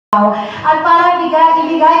At para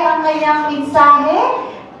ibigay ang kanyang mensahe,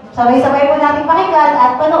 sabay-sabay po natin pakinggan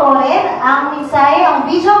at panoorin ang mensahe, ang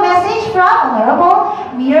video message from Honorable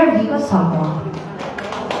Mayor Vico Sotto.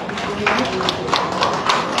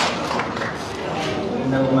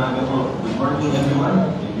 Magandang umaga po. Good morning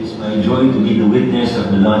everyone. It is my joy to be the witness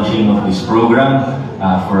of the launching of this program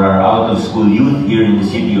for our out-of-school youth here in the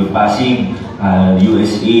city of Pasig,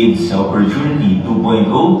 USAID's Opportunity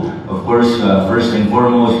 2.0. Of course, first and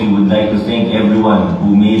foremost, we would like to thank everyone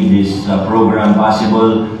who made this program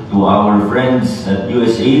possible, to our friends at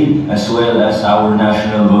USAID, as well as our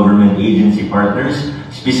national government agency partners,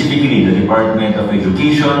 specifically the Department of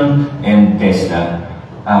Education and TESDA.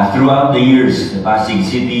 Throughout the years, the Pasig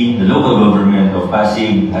City, the local government of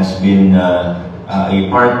Pasig has been a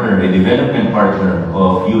partner, a development partner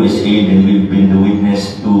of USAID, and we've been the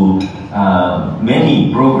witness to many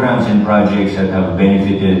programs and projects that have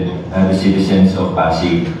benefited the citizens of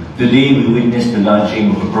Pasig. Today, we witnessed the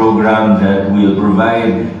launching of a program that will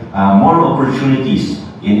provide more opportunities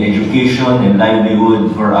in education and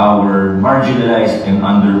livelihood for our marginalized and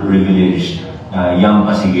underprivileged young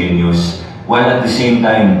Pasigueños, while at the same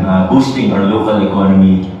time boosting our local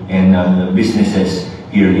economy and businesses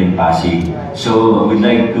here in Pasig. So we'd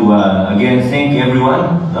like to again thank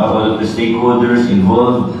everyone, all of the stakeholders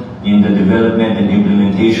involved in the development and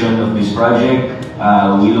implementation of this project.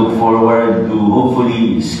 We look forward to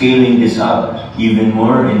hopefully scaling this up even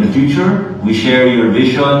more in the future. We share your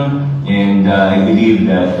vision, and I believe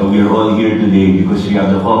that we are all here today because we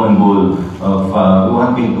have the common goal of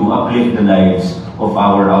wanting to uplift the lives of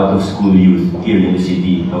our out-of-school youth here in the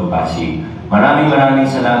city of Pasig. Maraming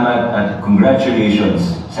salamat at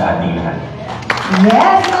congratulations sa ating lahat.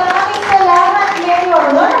 Yes, maraming salamat, Mayor.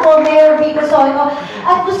 Honorable Mayor Vico Sotto.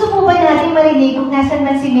 At gusto po ba natin marinig kung nasan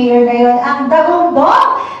man si Mayor ngayon, ang dagundong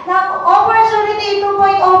ng Opportunity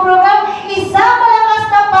 2.0 program, isang malakas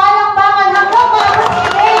na palakpakan hanggang mga si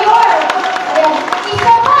Mayor. Ayan,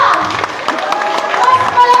 isa pa! Mas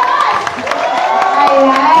malakas!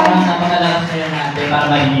 Ayan. Napakalakas kayo natin para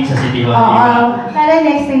marinig sa City Hall. Oo. Kala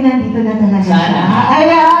next time nandito na talaga siya.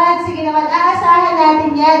 Ayan, sige naman, aasahan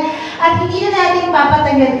natin yan. At hindi na natin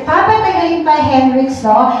papatagalin pa, Henrix,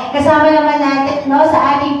 no? Kasama naman natin, no,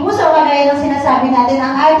 sa ating puso, kagaya ng sinasabi natin,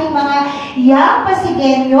 ang ating mga young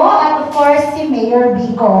Pasigueño at of course, si Mayor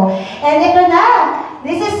Vico. And ito na,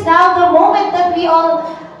 this is now the moment that we all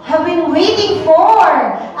have been waiting for.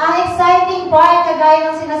 Ang exciting part, kagaya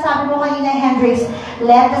ng sinasabi mo kanina, Hendrix,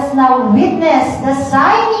 let us now witness the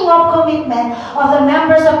signing of commitment of the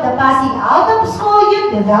members of the Pasig Out-of-School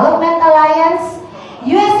Youth Development Alliance,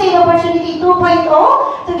 USAID Opportunity 2.0,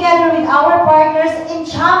 together with our partners and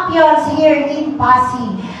champions here in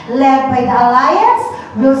Pasig. Led by the Alliance,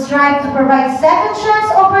 we'll strive to provide second chance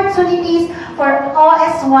opportunities for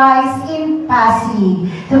OSYs in Pasig.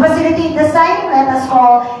 To facilitate the signing, let us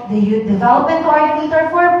call the Youth Development Coordinator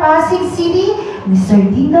for Pasig City, Mr.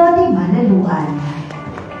 Dino Di Manaluan.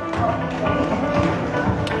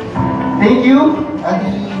 Thank you,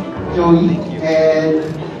 Ate Joey and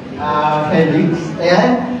Felix.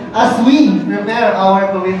 Ayan, as we prepare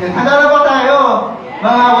our commitment, handa na ba tayo,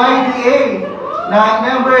 mga YDA, na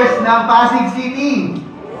members ng Pasig City?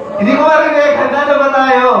 Hindi ko marinig, handa na ba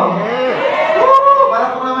tayo? Woo!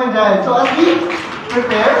 Para ko naman dyan. So as we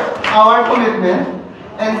prepare our commitment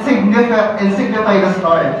and signify the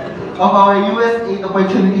start of our USAID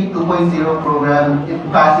Opportunity 2.0 program in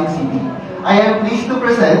Pasig City, I am pleased to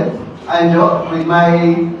present Anjo with my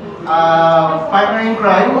partner in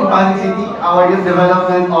crime in Pasig City, our Youth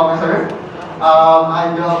Development Officer,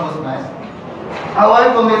 Anjo Busmas.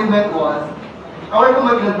 Our commitment was for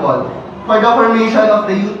the formation of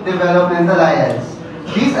the Youth Development Alliance.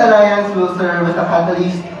 This alliance will serve as a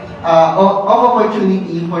catalyst of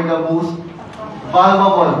opportunity for the most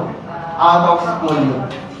vulnerable out-of-school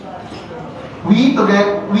youth. We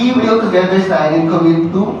will together sign and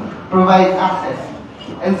commit to provide access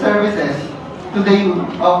and services to the youth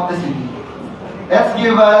of the city. Let's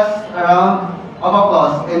give us a round of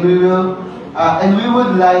applause, and we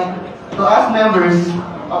would like to ask members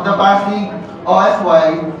of the Pasig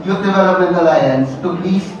OSY Youth Development Alliance to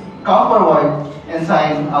please come forward and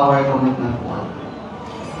sign our commitment form.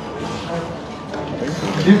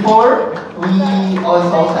 Before we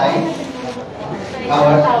also sign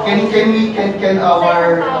our can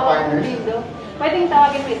our partners. Pwedeng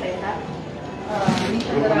tawagin mo isa-isa?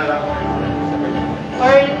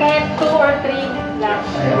 Or kahit 2 or 3 lang.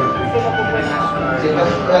 Sino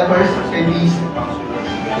po pwede? First, can we...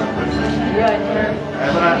 Yun.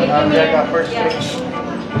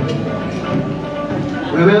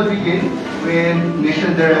 We will begin with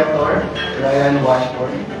Mission Director Ryan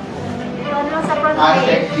Washburn, Ano sa front page?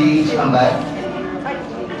 Architect G.H. Ambat,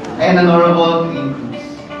 and Honorable Queen Cruz.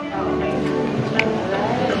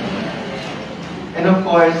 And of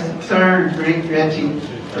course, Sir Rick Reggie.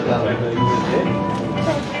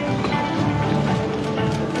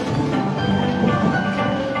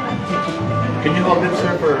 Can you hold it,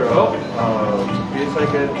 sir, for few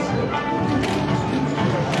seconds?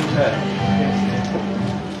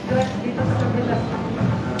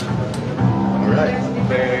 All right.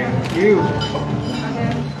 Thank you.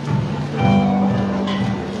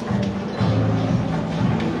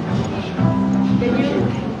 Can you,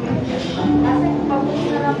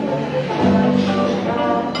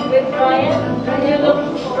 with Ryan, can you look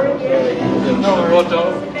over here? No, photo.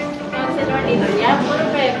 Councilor dito. Yeah,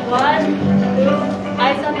 perfect. 1, 2,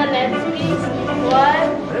 eyes on the lens, please. 1.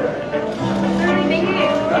 Thank you.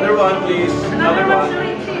 Another one, please. Another one. Sir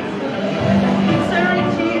Richie. Sir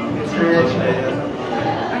Richie. Sir Reggie.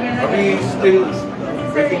 Are we still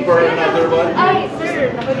waiting for another one? Ay,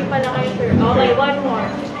 sir. Nakuli pala kayo, sir. Okay, one more.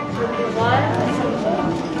 1.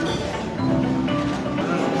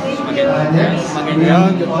 Thank you. Next,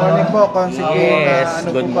 Ayan, good morning po, Consigo. Yes,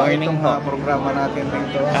 Ano good po ba morning itong po. programa natin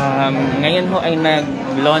dito? Ngayon ho ay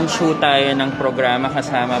nag-launch ho tayo ng programa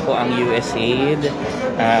kasama po ang USAID,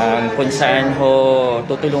 kung saan ho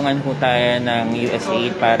tutulungan ho tayo ng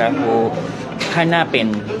USAID para ho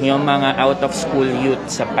hanapin yung mga out-of-school youth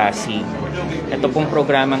sa Pasig. Ito pong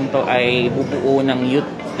programang to ay bubuo ng Youth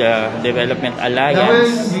Development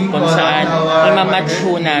Alliance kung saan imamatch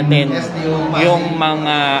ho natin yung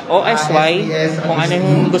mga OSY kung ano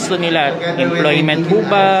yung gusto nila, employment po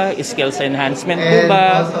ba, skills enhancement po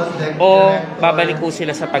ba, o babalik po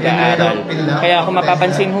sila sa pag-aaral. Kaya kung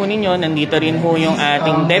mapapansin ho ninyo, nandito rin ho yung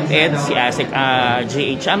ating DepEd, si ASIC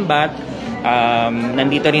G.H. Ambat,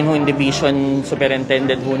 nandito rin ho yung division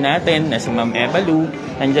superintendent ho natin na si Ma'am Eva Lu,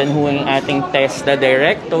 nandyan ho yung ating TESDA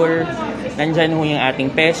director, nandyan ho yung ating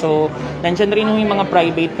PESO, nandyan rin ho yung mga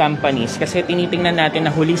private companies kasi tinitingnan natin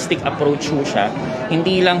na holistic approach ho siya.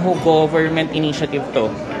 Hindi lang ho government initiative to.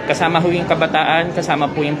 Kasama ho yung kabataan, kasama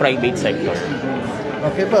po yung private sector.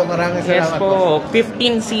 Okay po, maraming Yes salamat po. po,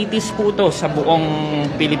 15 cities po to sa buong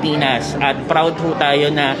Pilipinas at proud ho tayo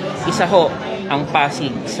na isa ho ang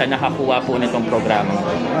Pasig sa nakakuha po nitong programa.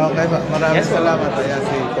 Okay po, maraming Yes, po. salamat. Ayan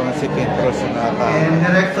si Consigo Cruz na and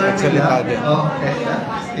Director nagsalita din. of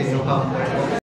TESDA,